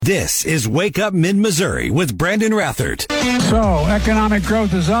This is Wake Up Mid-Missouri with Brandon Rathert. So, economic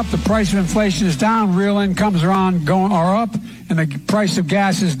growth is up, the price of inflation is down, real incomes are up, and the price of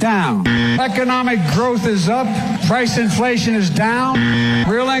gas is down. Economic growth is up, price inflation is down,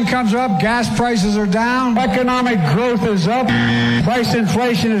 real incomes are up, gas prices are down. Economic growth is up, price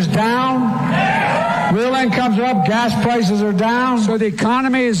inflation is down, real incomes are up, gas prices are down. So the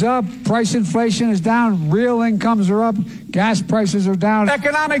economy is up, price inflation is down, real incomes are up, gas prices are down.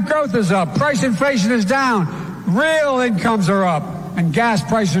 Economic growth is up, price inflation is down, real incomes are up, and gas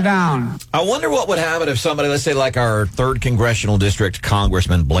prices are down. I wonder what would happen if somebody, let's say like our 3rd Congressional District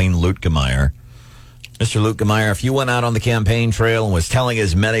Congressman Blaine Luetkemeyer. Mr. Luetkemeyer, if you went out on the campaign trail and was telling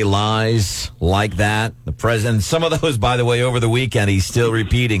as many lies like that, the president, some of those, by the way, over the weekend, he's still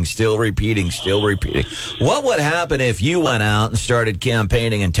repeating. What would happen if you went out and started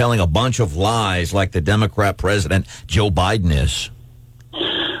campaigning and telling a bunch of lies like the Democrat president Joe Biden is?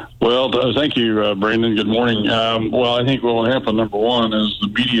 Well, thank you, Brandon. Good morning. Well, I think what would happen, number one, is the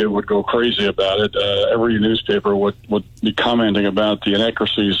media would go crazy about it. Every newspaper would be commenting about the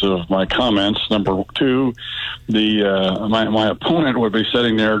inaccuracies of my comments. Number two, my opponent would be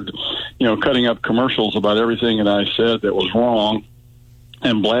sitting there, cutting up commercials about everything that I said that was wrong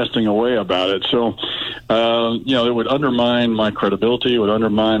and blasting away about it. So, it would undermine my credibility. It would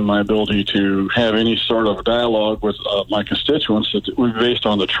undermine my ability to have any sort of dialogue with my constituents that would be based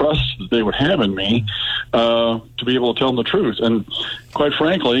on the trust that they would have in me to be able to tell them the truth. And quite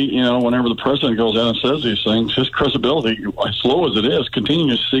frankly, whenever the president goes out and says these things, his credibility, as low as it is,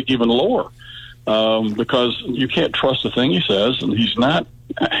 continues to sink even lower because you can't trust the thing he says, and he's not.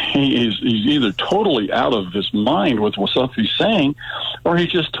 He's either totally out of his mind with what stuff he's saying, or he's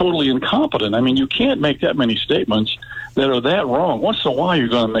just totally incompetent. I mean, you can't make that many statements that are that wrong. Once in a while, you're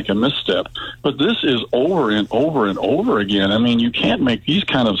going to make a misstep. But this is over and over and over again. I mean, you can't make these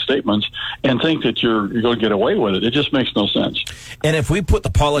kind of statements and think that you're going to get away with it. It just makes no sense. And if we put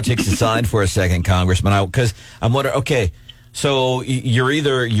the politics aside for a second, Congressman, because I'm wondering, okay, so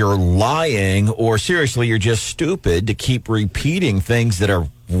you're lying or seriously you're just stupid to keep repeating things that are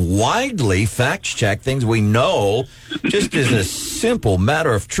widely fact-checked, things we know just as a simple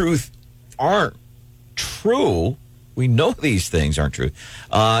matter of truth aren't true. We know these things aren't true.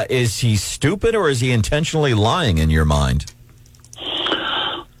 Is he stupid or is he intentionally lying in your mind?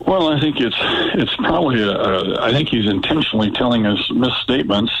 Well, I think it's probably I think he's intentionally telling us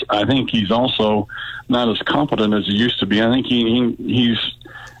misstatements. I think he's also not as competent as he used to be. I think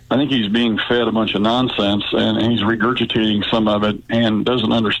he's being fed a bunch of nonsense and he's regurgitating some of it and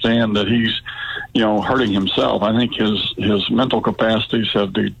doesn't understand that he's hurting himself. I think his mental capacities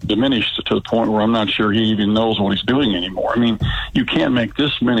have diminished to the point where I'm not sure he even knows what he's doing anymore. I mean, you can't make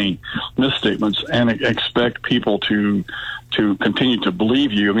this many misstatements and expect people to continue to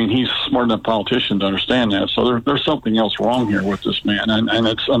believe you. I mean, he's a smart enough politician to understand that. So there's something else wrong here with this man, and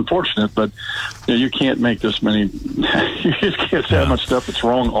it's unfortunate, but you can't make this many. You just can't say that much stuff that's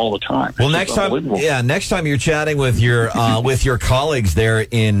wrong all the time. Well, next time you're chatting with your colleagues there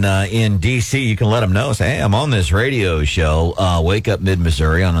in D.C., you can let them know. Say, hey, I'm on this radio show, Wake Up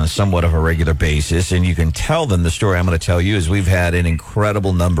Mid-Missouri, on a somewhat of a regular basis, and you can tell them the story I'm going to tell you is we've had an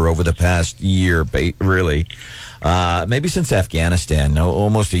incredible number over the past year, really. Maybe since Afghanistan,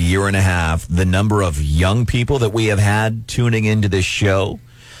 almost a year and a half, the number of young people that we have had tuning into this show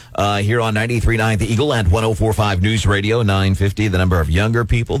here on 93.9 The Eagle and 104.5 News Radio 950, the number of younger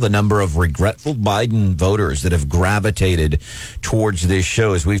people, the number of regretful Biden voters that have gravitated towards this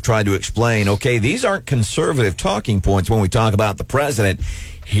show as we've tried to explain, okay, these aren't conservative talking points when we talk about the president.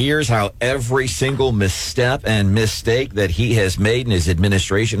 Here's how every single misstep and mistake that he has made and his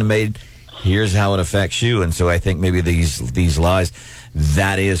administration made, here's how it affects you. And so I think maybe these lies,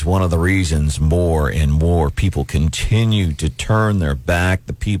 that is one of the reasons more and more people continue to turn their back.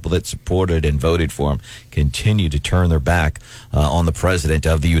 The people that supported and voted for him continue to turn their back on the president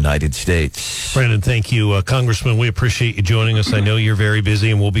of the United States. Brandon, thank you. Congressman, we appreciate you joining us. I know you're very busy,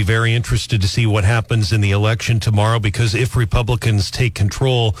 and we'll be very interested to see what happens in the election tomorrow, because if Republicans take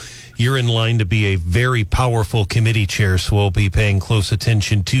control, you're in line to be a very powerful committee chair, so we'll be paying close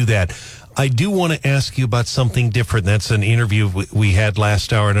attention to that. I do want to ask you about something different. That's an interview we had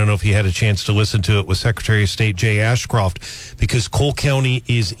last hour. I don't know if you had a chance to listen to it with Secretary of State Jay Ashcroft, because Cole County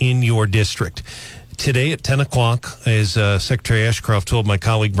is in your district. Today at 10 o'clock, as Secretary Ashcroft told my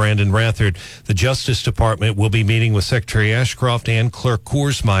colleague Brandon Rathert, the Justice Department will be meeting with Secretary Ashcroft and Clerk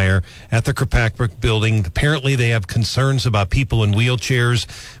Korsmeyer at the Kirkpatrick building. Apparently, they have concerns about people in wheelchairs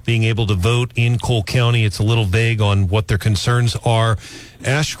being able to vote in Cole County. It's a little vague on what their concerns are.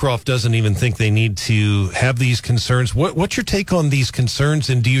 Ashcroft doesn't even think they need to have these concerns. What's your take on these concerns,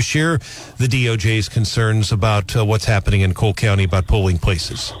 and do you share the DOJ's concerns about what's happening in Cole County about polling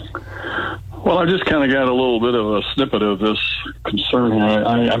places? Well, I just kind of got a little bit of a snippet of this concern here.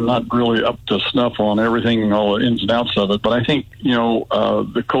 I'm not really up to snuff on everything, all the ins and outs of it, but I think,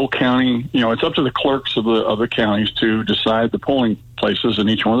 the Cole County, it's up to the clerks of the counties to decide the polling places in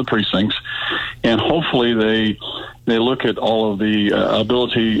each one of the precincts, and hopefully they look at all of the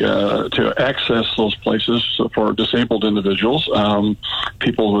ability to access those places for disabled individuals,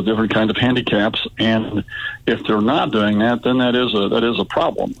 people with different kind of handicaps, and if they're not doing that, then that is a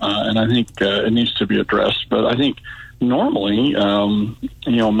problem, and I think it needs to be addressed. But I think normally,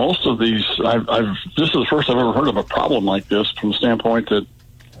 most of these, this is the first I've ever heard of a problem like this from the standpoint that,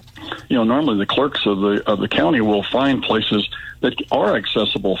 normally the clerks of the county will find places that are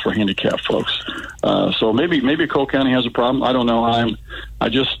accessible for handicapped folks. So maybe Cole County has a problem. I don't know.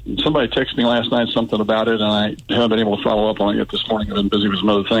 Somebody texted me last night something about it, and I haven't been able to follow up on it yet this morning. I've been busy with some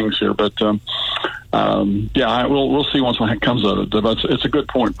other things here, but we'll see once it comes of it. But it's a good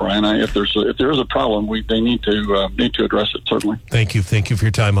point, Brian. If there is a problem, they need to address it, certainly. Thank you for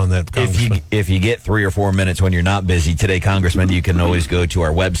your time on that, Congressman. If you get 3 or 4 minutes when you're not busy today, Congressman, you can always go to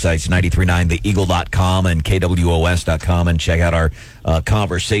our websites, 939theeagle.com and kwos.com, and check out our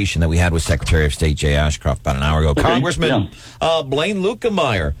conversation that we had with Secretary of State Jay Ashcroft about an hour ago. Okay, Congressman Blaine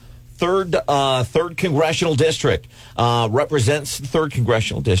Luetkemeyer, third congressional district, represents the 3rd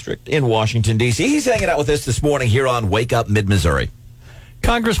congressional district in Washington, D.C. He's hanging out with us this morning here on Wake Up Mid-Missouri.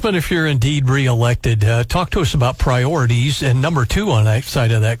 Congressman, if you're indeed reelected, talk to us about priorities. And number 2 on that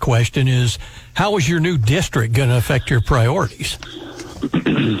side of that question is, how is your new district going to affect your priorities?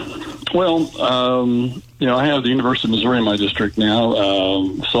 Well, I have the University of Missouri in my district now,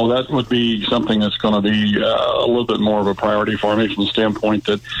 so that would be something that's going to be a little bit more of a priority for me from the standpoint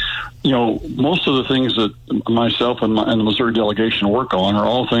that, most of the things that myself and the Missouri delegation work on are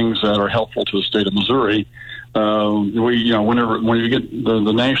all things that are helpful to the state of Missouri. When you get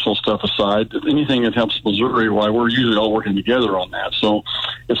the national stuff aside, anything that helps Missouri, we're usually all working together on that. So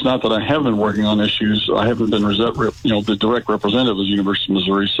it's not that I have been working on issues. I haven't been, the direct representative of the University of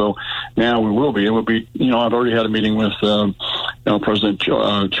Missouri. So now we will be. It would be, I've already had a meeting with, President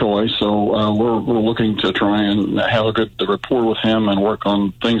Choi. So we're looking to try and have a good rapport with him and work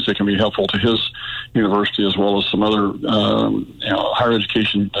on things that can be helpful to his university as well as some other, higher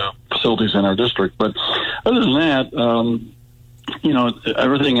education facilities in our district. But other than that,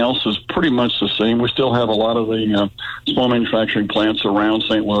 everything else is pretty much the same. We still have a lot of the small manufacturing plants around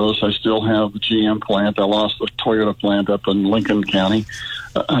St. Louis. I still have the GM plant. I lost the Toyota plant up in Lincoln County.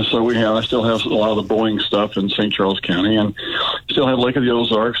 I still have a lot of the Boeing stuff in St. Charles County, and still have Lake of the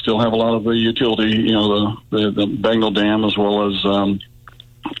Ozarks, still have a lot of the utility, the Bengal Dam, as well as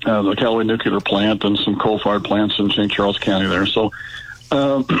the Callaway Nuclear Plant and some coal-fired plants in St. Charles County there. So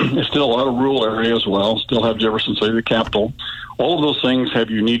it's still a lot of rural area as well. Still have Jefferson City, the capital. All of those things have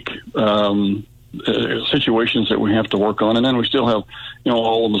unique situations that we have to work on. And then we still have,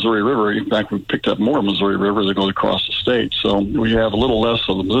 all the Missouri River. In fact, we picked up more Missouri River that goes across the state. So we have a little less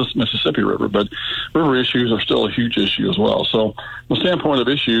of the Mississippi River. But river issues are still a huge issue as well. So from the standpoint of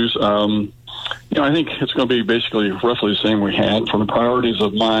issues, I think it's going to be basically roughly the same we had. From the priorities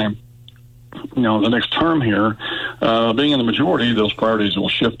of the next term here, being in the majority, those priorities will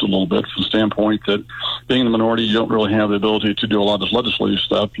shift a little bit from the standpoint that being in the minority, you don't really have the ability to do a lot of legislative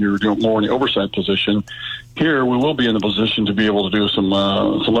stuff. You're doing more in the oversight position. Here, we will be in the position to be able to do some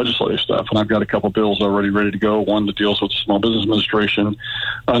legislative stuff. And I've got a couple bills already ready to go. One that deals with the Small Business Administration.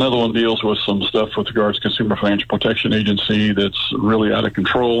 Another one deals with some stuff with regards to Consumer Financial Protection Agency that's really out of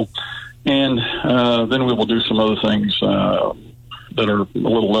control. And then we will do some other things that are a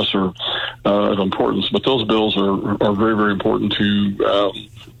little lesser of importance, but those bills are very, very important to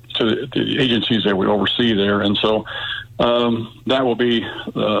the agencies that we oversee there, and so that will be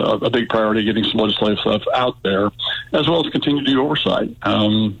a big priority, getting some legislative stuff out there, as well as continue to do oversight.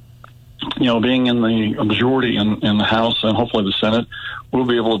 Being in the majority in the House and hopefully the Senate, we'll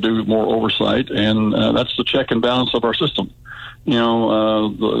be able to do more oversight, and that's the check and balance of our system.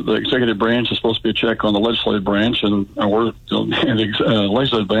 The executive branch is supposed to be a check on the legislative branch, and the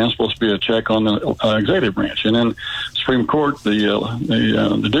legislative branch is supposed to be a check on the executive branch. And then Supreme Court,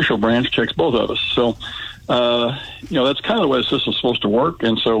 the judicial branch checks both of us. So that's kind of the way the system's supposed to work.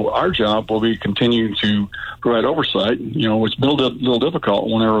 And so our job will be continuing to provide oversight. It's been a little difficult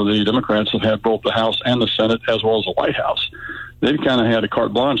whenever the Democrats have had both the House and the Senate as well as the White House. They've kind of had a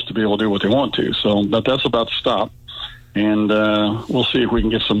carte blanche to be able to do what they want to. So that's about to stop. And we'll see if we can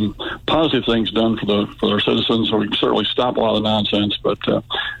get some positive things done for our citizens, or we can certainly stop a lot of nonsense. But to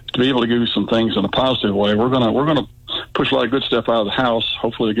be able to do some things in a positive way, we're gonna push a lot of good stuff out of the House.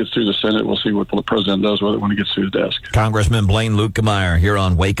 Hopefully it gets through the Senate. We'll see what the president does with it when it gets through the desk. Congressman Blaine Luetkemeyer here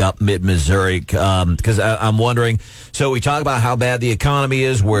on Wake Up Mid-Missouri, because I'm wondering, so we talk about how bad the economy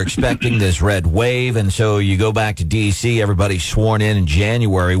is. We're expecting this red wave, and so you go back to D.C., everybody's sworn in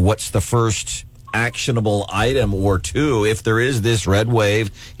January. What's the first actionable item or two if there is this red wave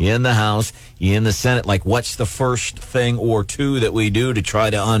in the House, in the Senate? Like, what's the first thing or two that we do to try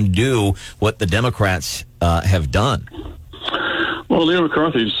to undo what the Democrats have done? Well, Leo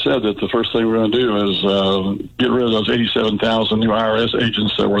McCarthy said that the first thing we're going to do is get rid of those 87,000 new IRS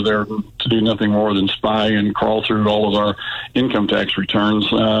agents that were there to do nothing more than spy and crawl through all of our income tax returns.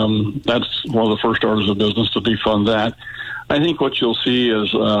 That's one of the first orders of business, to defund that. I think what you'll see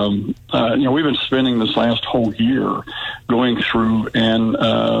is, we've been spending this last whole year going through and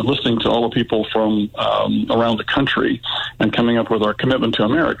listening to all the people from around the country and coming up with our commitment to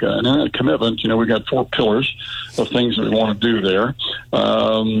America. And in that commitment, we've got 4 pillars of things that we want to do there.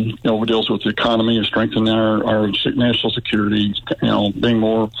 It deals with the economy and strengthening our national security, being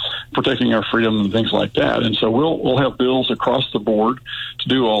more, protecting our freedom and things like that. And so we'll have bills across the board to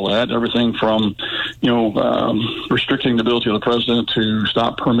do all that, everything from, restricting the ability of the president to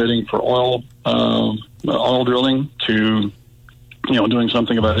stop permitting for oil drilling, to doing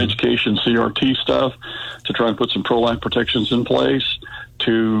something about education, CRT stuff, to try and put some pro-life protections in place,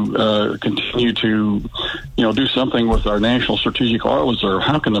 to continue to do something with our national strategic oil reserve.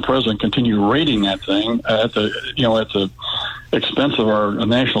 How can the president continue raiding that thing at the expense of our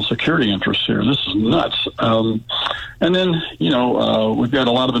national security interests here? This is nuts. And then, we've got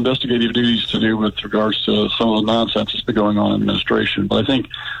a lot of investigative duties to do with regards to some of the nonsense that's been going on in the administration. But I think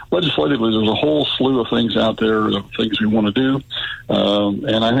legislatively, there's a whole slew of things out there, of things we want to do.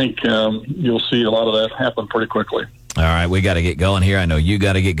 And I think you'll see a lot of that happen pretty quickly. All right, we got to get going here. I know you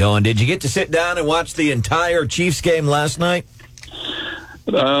got to get going. Did you get to sit down and watch the entire Chiefs game last night?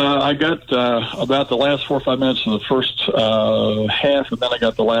 I got about the last 4 or 5 minutes of the first half, and then I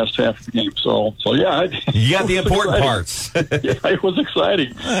got the last half of the game. So yeah, you got the important parts. Yeah, it was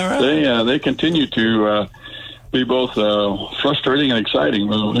exciting. All right. They continue to be both frustrating and exciting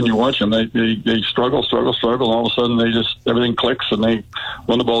when you watch them. They struggle, and all of a sudden everything clicks, and they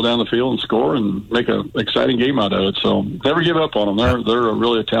run the ball down the field and score and make an exciting game out of it. So never give up on them. They're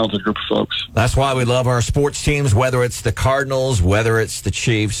really a talented group of folks. That's why we love our sports teams, whether it's the Cardinals, whether it's the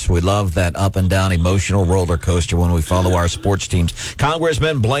Chiefs. We love that up and down emotional roller coaster when we follow our sports teams.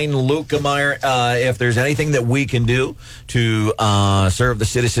 Congressman Blaine Luetkemeyer, if there's anything that we can do to serve the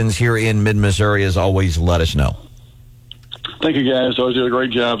citizens here in Mid-Missouri, as always, let us know. Thank you, guys. Always do a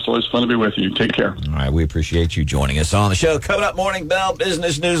great job. It's always fun to be with you. Take care. All right, we appreciate you joining us on the show. Coming up, Morning Bell,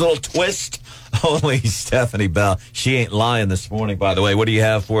 business news, a little twist. Only Stephanie Bell. She ain't lying this morning, by the way. What do you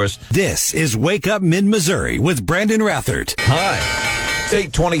have for us? This is Wake Up Mid-Missouri with Brandon Rathert. Hi. It's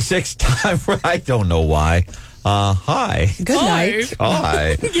 8:26 time. I don't know why. Hi. Good night.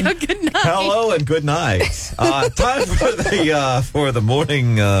 Hi. Yeah, good night. Hello and good night. Time for the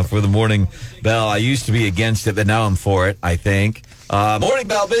morning bell. I used to be against it, but now I'm for it, I think. Morning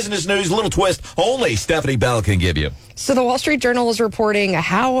Bell business news, little twist only Stephanie Bell can give you. So the Wall Street Journal is reporting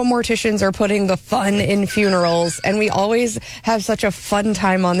how morticians are putting the fun in funerals. And we always have such a fun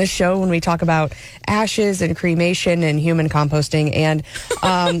time on this show when we talk about ashes and cremation and human composting. And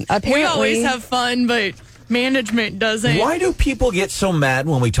apparently... We always have fun, but management doesn't. Why do people get so mad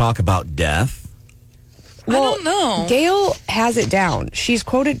when we talk about death? Well, I don't know. Gail has it down.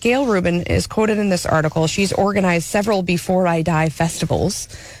 Gail Rubin is quoted in this article. She's organized several Before I Die festivals.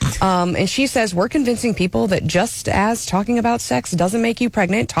 And she says, we're convincing people that just as talking about sex doesn't make you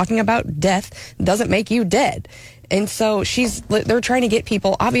pregnant, talking about death doesn't make you dead. And so they're trying to get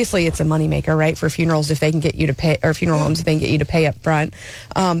people, obviously it's a moneymaker, right, for funerals if they can get you to pay, or funeral homes if they can get you to pay up front.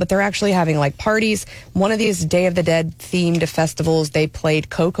 But they're actually having like parties. One of these Day of the Dead themed festivals, they played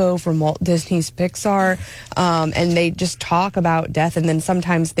Coco from Walt Disney's Pixar. And they just talk about death. And then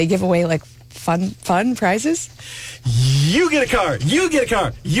sometimes they give away like fun prizes. You get a car. You get a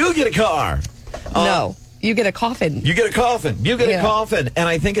car. You get a car. No. You get a coffin. You get a coffin. You get a coffin. And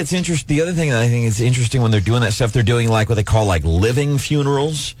I think it's interesting. The other thing that I think is interesting when they're doing that stuff, they're doing like what they call like living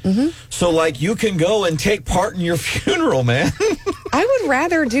funerals. Mm-hmm. So like you can go and take part in your funeral, man. I would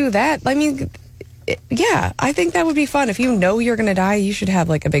rather do that. I mean, Yeah, I think that would be fun. If you know you're going to die, you should have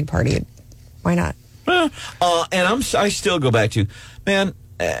like a big party. Why not? And I still go back to, man,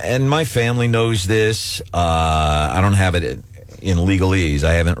 and my family knows this. I don't have it in legalese.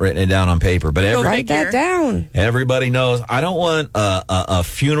 I haven't written it down on paper, but Write that down. Everybody knows. I don't want a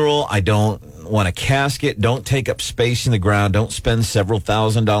funeral. I don't want a casket. Don't take up space in the ground. Don't spend several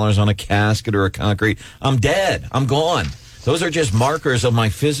 $1,000s on a casket or a concrete. I'm dead. I'm gone. Those are just markers of my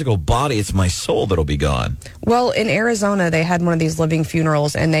physical body. It's my soul that'll be gone. Well, in Arizona, they had one of these living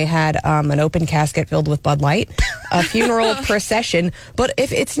funerals, and they had an open casket filled with Bud Light, a funeral procession. But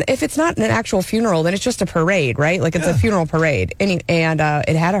if it's not an actual funeral, then it's just a parade, right? Like it's a funeral parade. And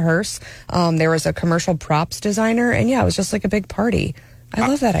it had a hearse. There was a commercial props designer, and it was just like a big party. I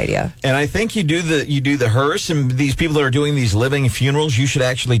love that idea. And I think you do the hearse, and these people that are doing these living funerals, you should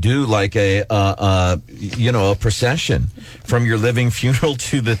actually do like a procession from your living funeral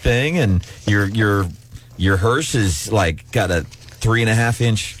to the thing, and your hearse is like got a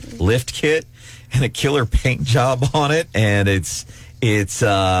 3.5-inch lift kit and a killer paint job on it, and it's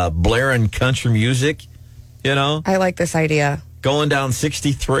blaring country music, I like this idea. Going down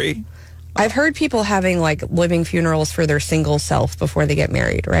 63. I've heard people having like living funerals for their single self before they get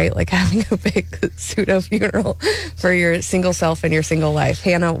married, right? Like having a big pseudo funeral for your single self and your single life.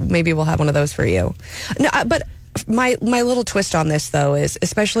 Hannah, maybe we'll have one of those for you. No, but my little twist on this, though, is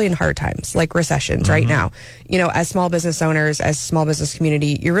especially in hard times like recessions right now, as small business owners, as small business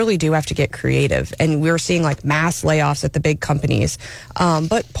community, you really do have to get creative. And we're seeing like mass layoffs at the big companies.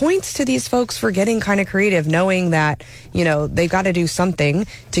 But points to these folks for getting kind of creative, knowing that, they've got to do something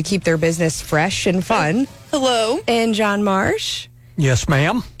to keep their business fresh and fun. Hello. And John Marsh. Yes,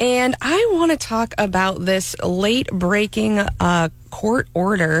 ma'am. And I want to talk about this late-breaking court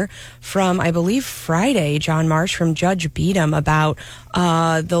order from, I believe, Friday, John Marsh, from Judge Beadham about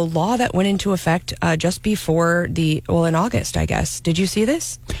the law that went into effect just before in August, I guess. Did you see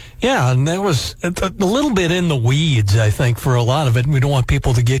this? Yeah, and that was a little bit in the weeds, I think, for a lot of it. We don't want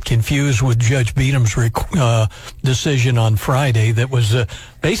people to get confused with Judge Beadham's decision on Friday that was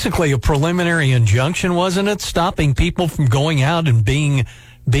basically a preliminary injunction, wasn't it? Stopping people from going out and being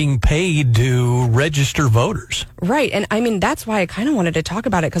paid to register voters. Right. And I mean, that's why I kind of wanted to talk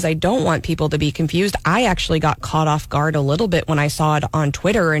about it, because I don't want people to be confused. I actually got caught off guard a little bit when I saw it on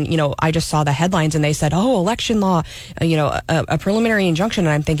Twitter, and, I just saw the headlines and they said, election law, a preliminary injunction.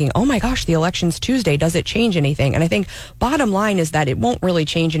 And I'm thinking, oh my gosh, the election's Tuesday. Does it change anything? And I think bottom line is that it won't really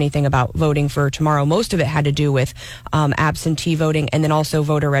change anything about voting for tomorrow. Most of it had to do with absentee voting and then also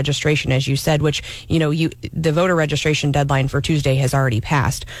voter registration, as you said, which, the voter registration deadline for Tuesday has already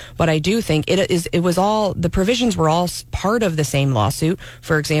passed. But I do think the provisions were all part of the same lawsuit,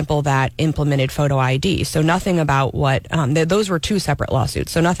 for example, that implemented photo ID. So nothing about those were two separate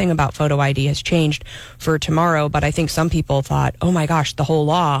lawsuits. So nothing about photo ID has changed for tomorrow. But I think some people thought, oh my gosh, the whole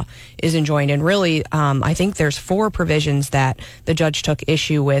law is enjoined. And really, I think there's 4 provisions that the judge took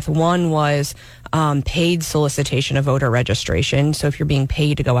issue with. One was paid solicitation of voter registration. So if you're being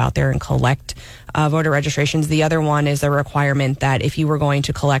paid to go out there and collect voter registrations. The other one is a requirement that if you were going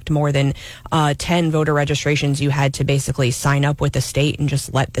to collect more than 10 voter registrations, you had to basically sign up with the state and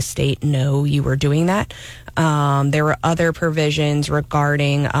just let the state know you were doing that. There were other provisions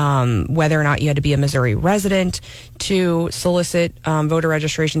regarding whether or not you had to be a Missouri resident to solicit voter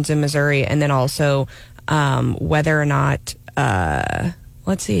registrations in Missouri, and then also whether or not,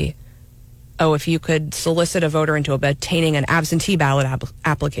 if you could solicit a voter into obtaining an absentee ballot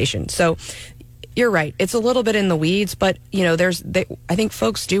application. So you're right. It's a little bit in the weeds, but, I think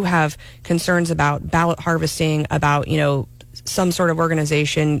folks do have concerns about ballot harvesting, about, some sort of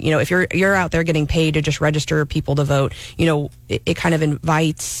organization. If you're out there getting paid to just register people to vote, it kind of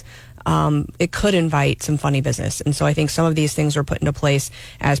invites, it could invite some funny business. And so I think some of these things were put into place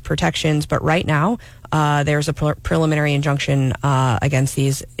as protections. But right now, there's a preliminary injunction against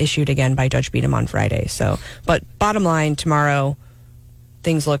these issued again by Judge Beadham on Friday. So, but bottom line, tomorrow,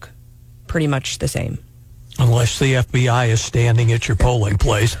 things look pretty much the same. Unless the FBI is standing at your polling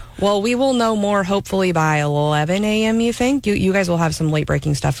place. Well, we will know more hopefully by 11 a.m., you think? You guys will have some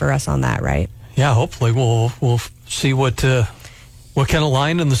late-breaking stuff for us on that, right? Yeah, hopefully we'll see what kind of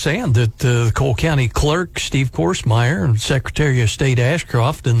line in the sand that the Cole County Clerk, Steve Korsmeyer, and Secretary of State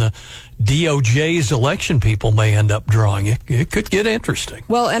Ashcroft and the DOJ's election people may end up drawing. It could get interesting.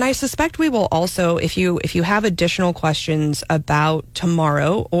 Well, and I suspect we will also, if you have additional questions about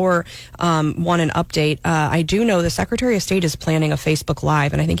tomorrow or want an update, I do know the Secretary of State is planning a Facebook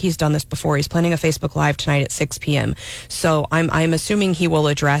Live, and I think he's done this before. He's planning a Facebook Live tonight at 6 p.m. So I'm assuming he will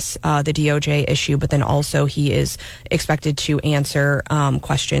address the DOJ issue, but then also he is expected to answer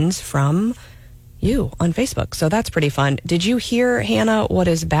questions from you on Facebook. So that's pretty fun. Did you hear, Hannah, what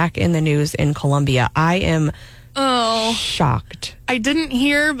is back in the news in Columbia? I am shocked. I didn't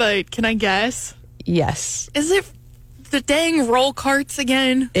hear, but can I guess? Yes. Is it the dang roll carts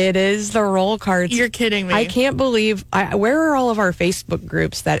again? It is the roll carts. You're kidding me. I can't believe. Where are all of our Facebook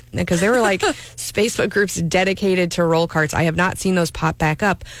groups that? Because there were like Facebook groups dedicated to roll carts. I have not seen those pop back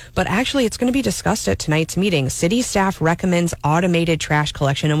up. But actually, it's going to be discussed at tonight's meeting. City staff recommends automated trash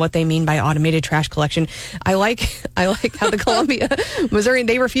collection, and what they mean by automated trash collection. I like how the Columbia, Missouri,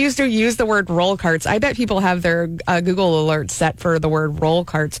 they refuse to use the word roll carts. I bet people have their Google alerts set for the word roll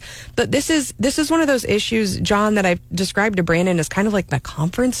carts. But this is one of those issues, John, that I've described to Brandon as kind of like the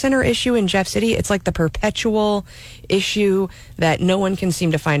conference center issue in Jeff City. It's like the perpetual issue that no one can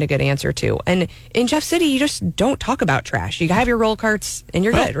seem to find a good answer to. And in Jeff City, you just don't talk about trash. You have your roll carts and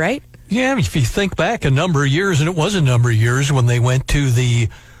you're good, right? Yeah, if you think back a number of years, and it was a number of years when they went to the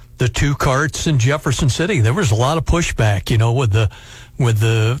 2 carts in Jefferson City, there was a lot of pushback, with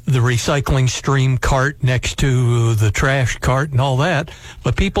the recycling stream cart next to the trash cart and all that.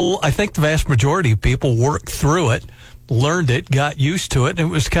 But people, I think the vast majority of people worked through it, learned it, got used to it, and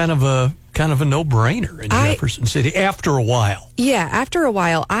it was kind of a no-brainer in Jefferson City after a while. Yeah, after a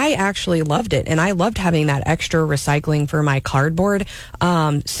while, I actually loved it, and I loved having that extra recycling for my cardboard.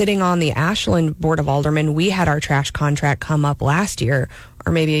 Sitting on the Ashland Board of Aldermen, we had our trash contract come up last year,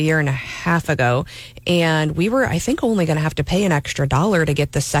 or maybe a year and a half ago, and we were, I think, only going to have to pay an extra $1 to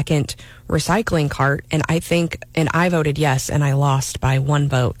get the second recycling cart, and I voted yes, and I lost by 1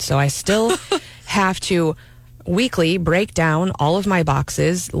 vote. So I still have to weekly break down all of my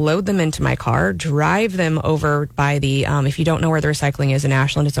boxes, load them into my car, drive them over by the, if you don't know where the recycling is in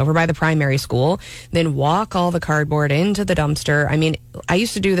Ashland, it's over by the primary school, then walk all the cardboard into the dumpster. I mean, I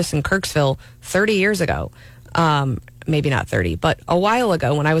used to do this in Kirksville 30 years ago. Maybe not 30, but a while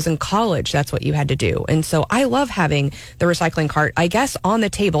ago when I was in college, that's what you had to do. And so I love having the recycling cart, I guess, on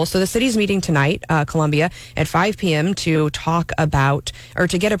the table. So the city's meeting tonight, Columbia, at 5 p.m. to talk about, or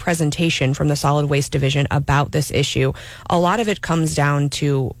to get a presentation from the Solid Waste Division about this issue. A lot of it comes down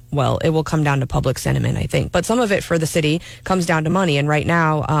to, well, it will come down to public sentiment, I think. But some of it for the city comes down to money. And right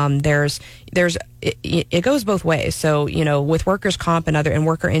now, it goes both ways. So, with workers' comp and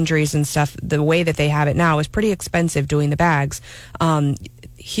worker injuries and stuff, the way that they have it now is pretty expensive doing the bags.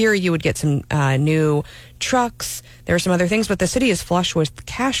 Here you would get some new trucks. There are some other things, but the city is flush with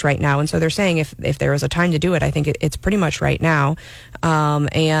cash right now. And so they're saying if there was a time to do it, I think it's pretty much right now.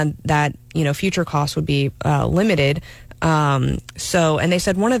 And that, future costs would be limited. And they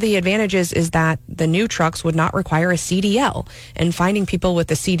said one of the advantages is that the new trucks would not require a CDL, and finding people with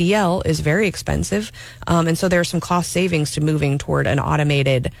a CDL is very expensive. And so there are some cost savings to moving toward an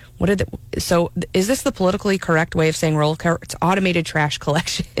automated, so is this the politically correct way of saying roll cart? It's automated trash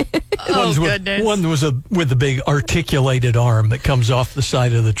collection. Goodness. One was with the big articulated arm that comes off the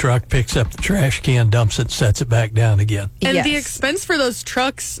side of the truck, picks up the trash can, dumps it, sets it back down again. And Yes. the expense for those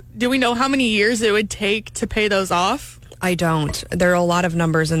trucks, do we know how many years it would take to pay those off? I don't. There are a lot of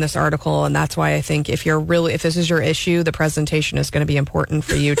numbers in this article, and that's why I think if this is your issue, the presentation is going to be important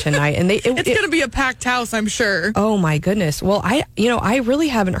for you tonight. And it's going to be a packed house, I'm sure. Oh my goodness. Well, I really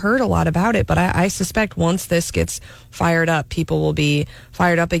haven't heard a lot about it, but I suspect once this gets fired up, people will be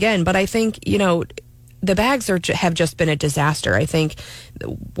fired up again. But I think, the bags have just been a disaster. I think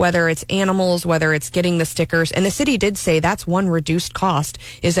whether it's animals, whether it's getting the stickers, and the city did say that's one reduced cost,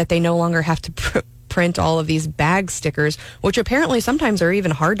 is that they no longer have to print all of these bag stickers, which apparently sometimes are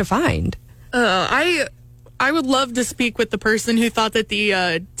even hard to find. I would love to speak with the person who thought that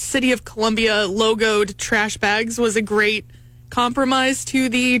the City of Columbia logoed trash bags was a great compromise to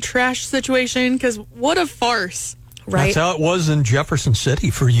the trash situation, because what a farce. Right? That's how it was in Jefferson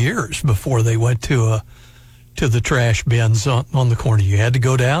City for years before they went to the trash bins on the corner. You had to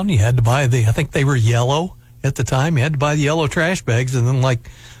go down, you had to buy I think they were yellow at the time, you had to buy the yellow trash bags, and then like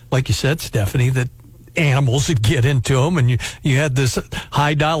you said, Stephanie, that animals would get into them, and you had this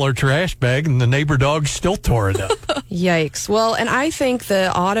high-dollar trash bag, and the neighbor dogs still tore it up. Yikes. Well, and I think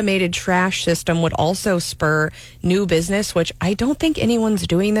the automated trash system would also spur new business, which I don't think anyone's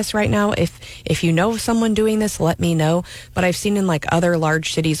doing this right now. If you know of someone doing this, let me know. But I've seen in other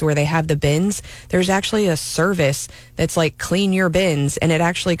large cities where they have the bins, there's actually a service that's clean your bins, and it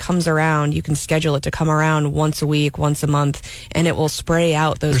actually comes around. You can schedule it to come around once a week, once a month, and it will spray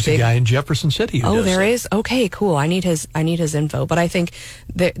out those There's big... a guy in Jefferson City who does there that. is? Okay, cool. I need his info. But I think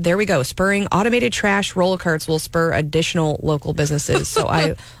there we go. Spurring automated trash roll carts will spur additional local businesses. So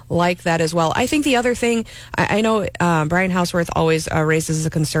I like that as well. I think the other thing, I know Brian Houseworth always raises the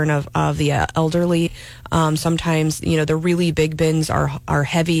concern of the elderly. Sometimes, the really big bins are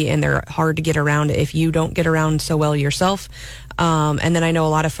heavy and they're hard to get around if you don't get around so well yourself. And then I know a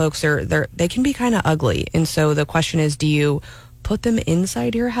lot of folks they can be kind of ugly. And so the question is, do you put them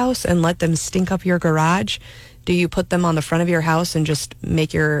inside your house and let them stink up your garage? Do you put them on the front of your house and just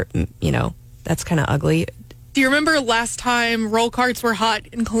make that's kind of ugly? Do you remember last time roll carts were hot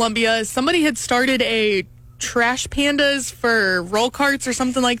in Columbia? Somebody had started a trash pandas for roll carts or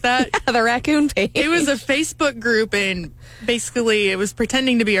something like that. Yeah, the raccoon page. It was a Facebook group, and basically it was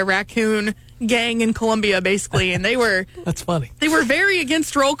pretending to be a raccoon gang in Columbia, basically, and they were that's funny. They were very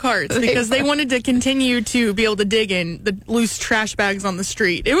against roll carts because they wanted to continue to be able to dig in the loose trash bags on the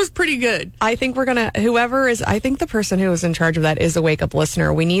street. It was pretty good. I think I think the person who is in charge of that is a Wake Up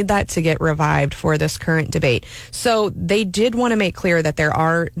listener. We need that to get revived for this current debate. So they did want to make clear that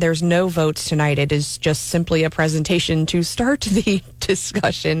there's no votes tonight. It is just simply a presentation to start the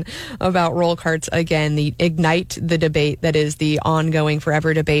discussion about roll carts again, ignite the debate that is the ongoing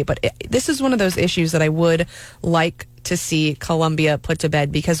forever debate. But this is one of those issues that I would like to see Columbia put to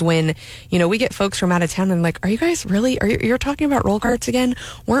bed, because when, we get folks from out of town and like, are you guys really, you're talking about roll carts again?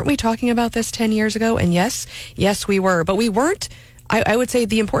 Weren't we talking about this 10 years ago? And yes, we were, but we weren't. I would say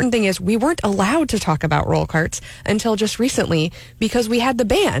the important thing is we weren't allowed to talk about roll carts until just recently because we had the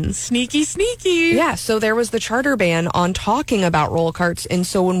ban. Sneaky. Yeah, so there was the charter ban on talking about roll carts. And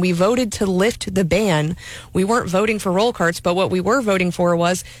so when we voted to lift the ban, we weren't voting for roll carts, but what we were voting for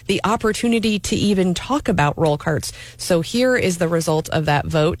was the opportunity to even talk about roll carts. So here is the result of that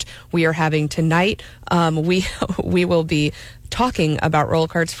vote we are having tonight. We will be talking about roll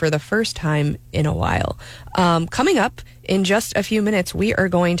carts for the first time in a while. Coming up in just a few minutes, we are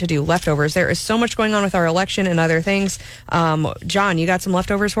going to do leftovers. There is so much going on with our election and other things. John, you got some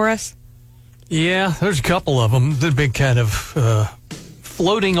leftovers for us? Yeah, there's a couple of them. They've been kind of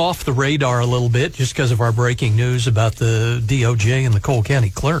floating off the radar a little bit just because of our breaking news about the DOJ and the Cole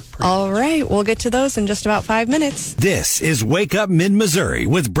County clerk. All right, we'll get to those in just about 5 minutes. This is Wake Up Mid-Missouri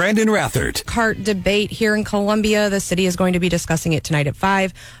with Brandon Rathert. Cart debate here in Columbia. The city is going to be discussing it tonight at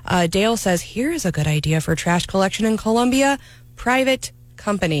 5. Dale says, here is a good idea for trash collection in Columbia: private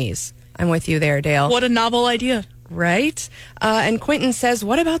companies. I'm with you there, Dale. What a novel idea. Right? And Quentin says,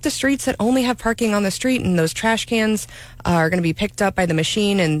 what about the streets that only have parking on the street, and those trash cans are going to be picked up by the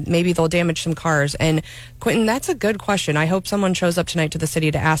machine and maybe they'll damage some cars? And Quentin, that's a good question. I hope someone shows up tonight to the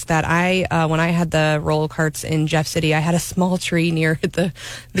city to ask that. When I had the roll carts in Jeff City, I had a small tree near the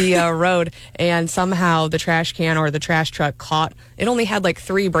road, and somehow the trash can or the trash truck caught. It only had like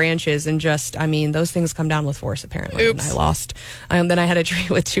 3 branches, and those things come down with force apparently. Oops. And I lost. Then I had a tree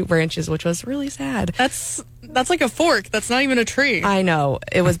with 2 branches, which was really sad. That's like a fork. That's not even a tree. I know.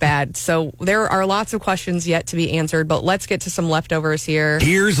 It was bad. So there are lots of questions yet to be answered, but let's get to some leftovers here.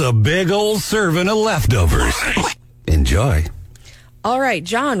 Here's a big old serving of leftovers. Enjoy. All right,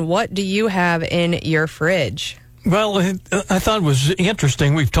 John, what do you have in your fridge? Well, I thought it was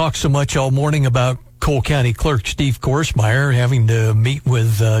interesting. We've talked so much all morning about Cole County Clerk Steve Korsmeyer having to meet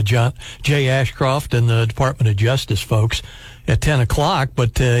with Jay Ashcroft and the Department of Justice folks at 10 o'clock,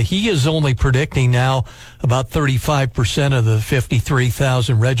 but he is only predicting now about 35% of the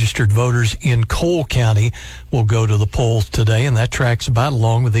 53,000 registered voters in Cole County will go to the polls today, and that tracks about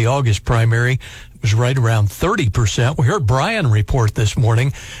along with the August primary. It was right around 30%. We heard Brian report this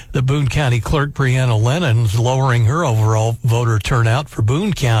morning that Boone County Clerk Brianna Lennon is lowering her overall voter turnout for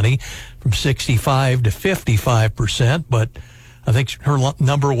Boone County from 65 to 55%, but I think her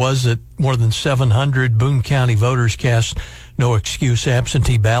number was that more than 700 Boone County voters cast no excuse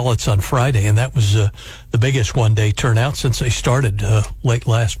absentee ballots on Friday, and that was the biggest one-day turnout since they started late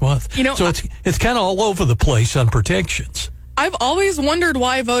last month. So it's kind of all over the place on protections. I've always wondered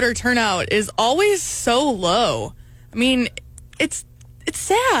why voter turnout is always so low. I mean, it's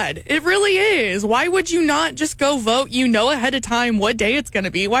sad. It really is. Why would you not just go vote? You know ahead of time what day it's going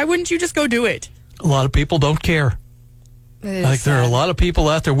to be. Why wouldn't you just go do it? A lot of people don't care. I think there are a lot of people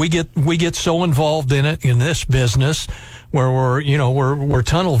out there. We get so involved in it, in this business, where we're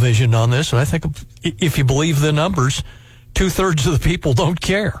tunnel visioned on this. And I think if you believe the numbers, 2/3 of the people don't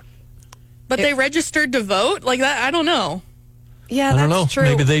care. But they registered to vote like that. I don't know. Yeah, I don't know. True.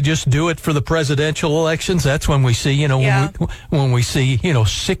 Maybe they just do it for the presidential elections. That's when we see, when we see,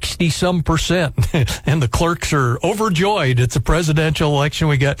 60-some%, and the clerks are overjoyed. It's a presidential election.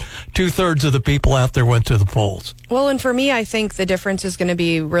 We got 2/3 of the people out there went to the polls. Well, and for me, I think the difference is going to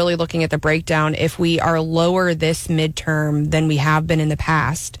be really looking at the breakdown. If we are lower this midterm than we have been in the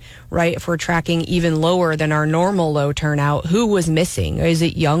past, right? If we're tracking even lower than our normal low turnout, who was missing? Is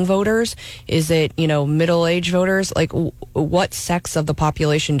it young voters? Is it, middle-aged voters? Like, what sex of the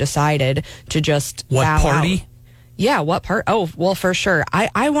population decided to just what bow party? out? Yeah, what part? Oh, well, for sure.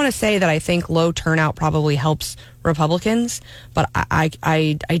 I want to say that I think low turnout probably helps Republicans, but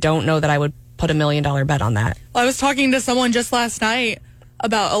I don't know that I would put $1 million bet on that. I was talking to someone just last night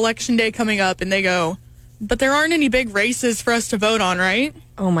about Election Day coming up, and they go, but there aren't any big races for us to vote on, right?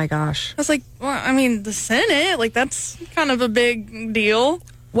 Oh, my gosh. I was like, well, I mean, the Senate, like, that's kind of a big deal.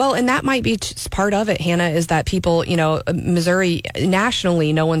 Well, and that might be part of it, Hannah, is that people, Missouri,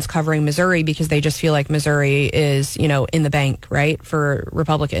 nationally, no one's covering Missouri because they just feel like Missouri is, in the bank, right, for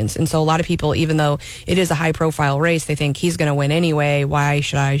Republicans. And so a lot of people, even though it is a high-profile race, they think he's going to win anyway. Why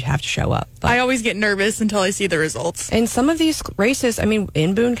should I have to show up? But I always get nervous until I see the results. and some of these races, I mean,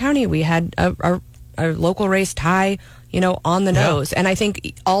 in Boone County, we had a local race tie, on the nose. And I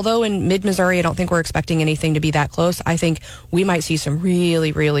think, although in mid-Missouri, I don't think we're expecting anything to be that close, I think we might see some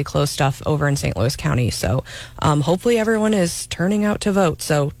really, really close stuff over in St. Louis County. So hopefully everyone is turning out to vote.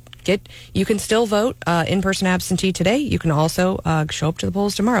 So you can still vote in-person absentee today. You can also show up to the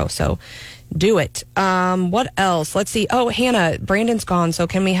polls tomorrow. So do it. What else? Let's see. Oh, Hannah, Brandon's gone. So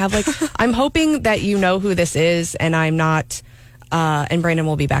can we have I'm hoping that you know who this is, and I'm not. And Brandon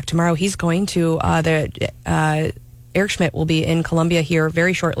will be back tomorrow. He's going to Eric Schmidt will be in Columbia here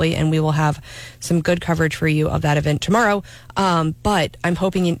very shortly, and we will have some good coverage for you of that event tomorrow. But I'm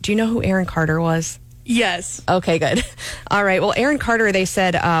hoping do you know who Aaron Carter was? Yes. Okay, good. All right. Well, Aaron Carter, they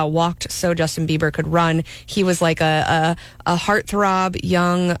said, walked so Justin Bieber could run. He was like a heartthrob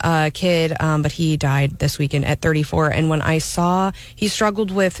young kid, but he died this weekend at 34. And when I saw he struggled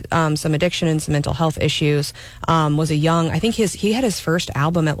with some addiction and some mental health issues, I think he had his first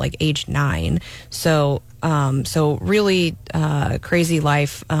album at age 9. So really crazy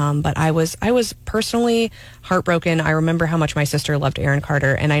life. But I was personally heartbroken. I remember how much my sister loved Aaron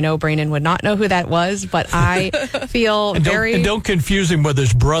Carter, and I know Brandon would not know who that was, but I feel and don't confuse him with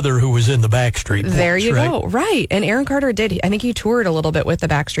his brother who was in the Backstreet Boys. There you right? go. Right. And Aaron Carter I think he toured a little bit with the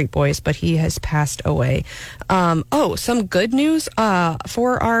Backstreet Boys, but he has passed away. Some good news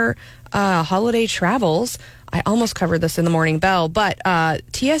for our holiday travels. I almost covered this in the Morning Bell, but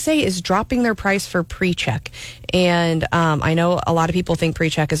TSA is dropping their price for pre-check. And I know a lot of people think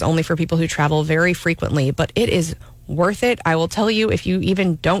pre-check is only for people who travel very frequently, but it is worth it. I will tell you, if you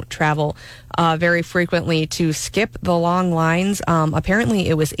even don't travel very frequently, to skip the long lines. Apparently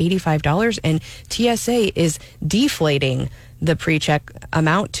it was $85, and TSA is deflating the pre-check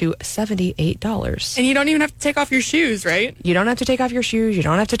amount to $78. And you don't even have to take off your shoes, right? You don't have to take off your shoes. You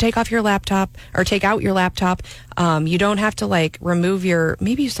don't have to take off your laptop or take out your laptop. You don't have to remove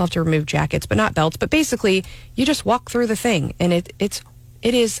maybe you still have to remove jackets, but not belts. But basically, you just walk through the thing, and it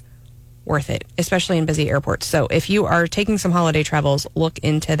is worth it, especially in busy airports. So if you are taking some holiday travels, look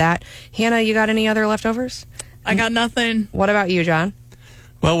into that. Hannah, you got any other leftovers? I got nothing. What about you, John?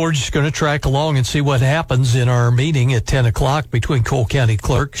 Well, we're just going to track along and see what happens in our meeting at 10 o'clock between Cole County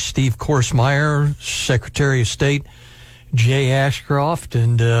Clerk Steve Korsmeyer, Secretary of State Jay Ashcroft,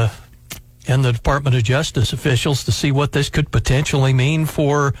 and the Department of Justice officials to see what this could potentially mean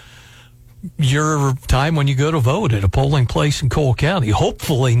for your time when you go to vote at a polling place in Cole County.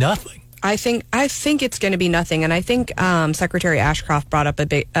 Hopefully nothing. I think it's going to be nothing, and I think Secretary Ashcroft brought up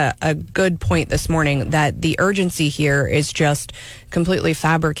a good point this morning, that the urgency here is just completely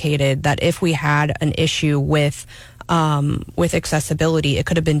fabricated. That if we had an issue with accessibility, it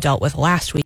could have been dealt with last week.